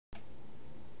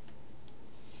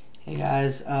Hey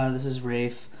guys, this is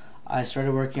Rafe. I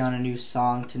started working on a new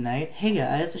song tonight. Hey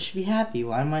guys, I should be happy.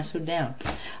 Why am I so down?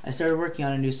 I started working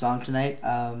on a new song tonight.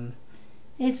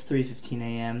 It's 3:15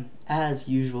 a.m. as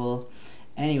usual.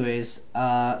 Anyways,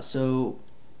 so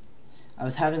I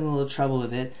was having a little trouble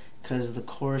with it because the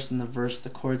chorus and the verse, the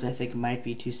chords I think might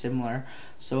be too similar.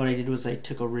 So what I did was I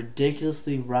took a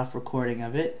ridiculously rough recording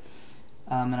of it,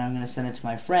 and I'm gonna send it to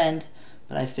my friend.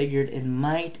 But I figured it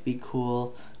might be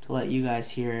cool to let you guys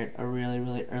hear it, a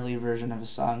really early version of a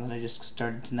song that I just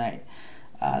started tonight.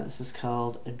 This is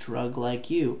called A Drug Like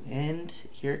You, and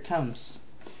here it comes.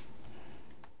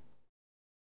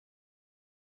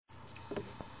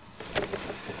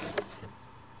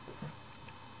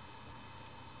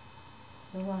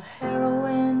 You're my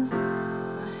heroine, the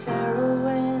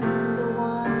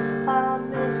one I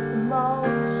miss the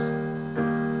most.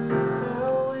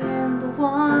 Heroine, the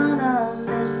one I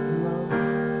miss the most.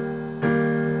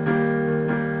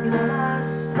 You're my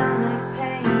stomach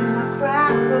pain, my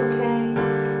crack cocaine,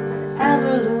 and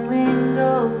ever the wind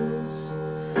goes.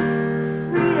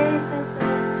 3 days since I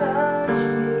touched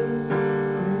you,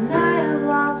 and I have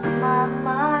lost my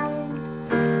mind.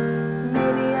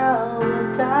 Maybe I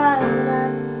will die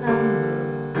that number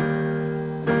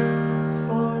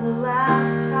for the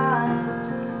last time.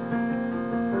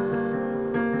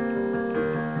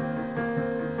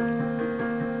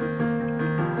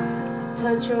 I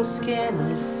touch your skin,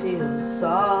 it feels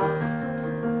soft.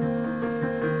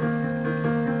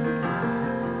 I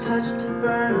touch to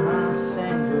burn my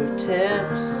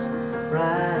fingertips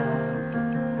right off.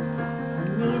 I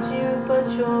need you, but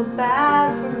you're bad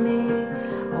for me.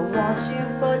 I want you,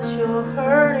 but you're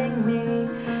hurting me.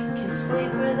 Can't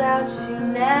sleep without you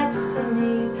next to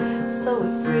me. So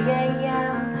it's 3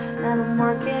 a.m. and I'm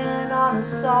working on a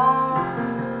song.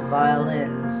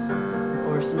 Violins,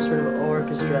 or some sort of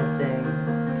orchestra thing.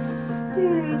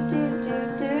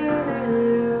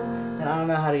 Do-do-do-do-do-do-do. And I don't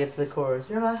know how to get to the chorus.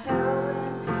 You're my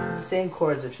heroine. It's the same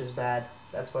chords, which is bad.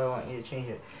 That's why I want you to change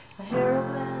it. My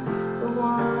heroine, the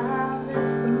one I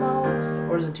miss the most.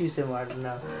 Or is it too similar? I don't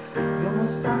know. You're my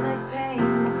stomach pain,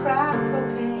 my crack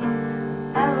cocaine,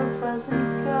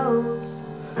 ever-present ghost.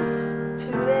 2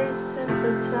 days since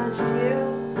I've touched you,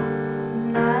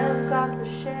 and I've got the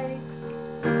shakes.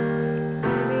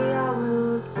 Maybe I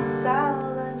will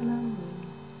dial that number,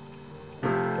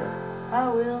 but I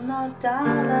will not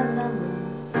dial that number,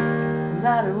 no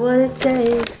matter what it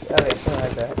takes. Okay, something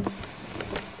like that.